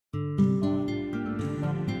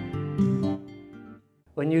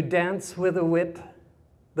When you dance with a whip,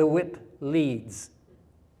 the whip leads.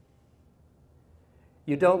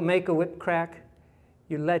 You don't make a whip crack,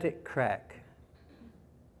 you let it crack.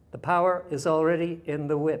 The power is already in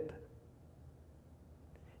the whip.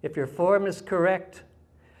 If your form is correct,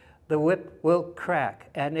 the whip will crack,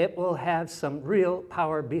 and it will have some real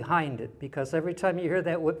power behind it, because every time you hear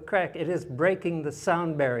that whip crack, it is breaking the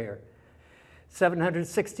sound barrier.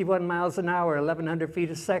 761 miles an hour, 1,100 feet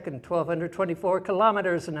a second, 1,224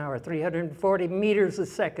 kilometers an hour, 340 meters a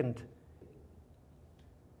second.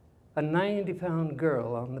 A 90-pound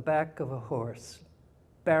girl on the back of a horse,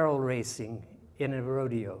 barrel racing in a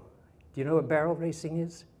rodeo. Do you know what barrel racing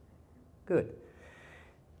is? Good.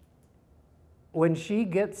 When she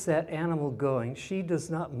gets that animal going, she does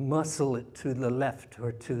not muscle it to the left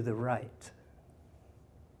or to the right.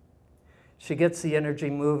 She gets the energy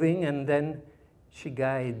moving, and then she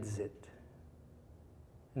guides it.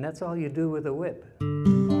 And that's all you do with a whip.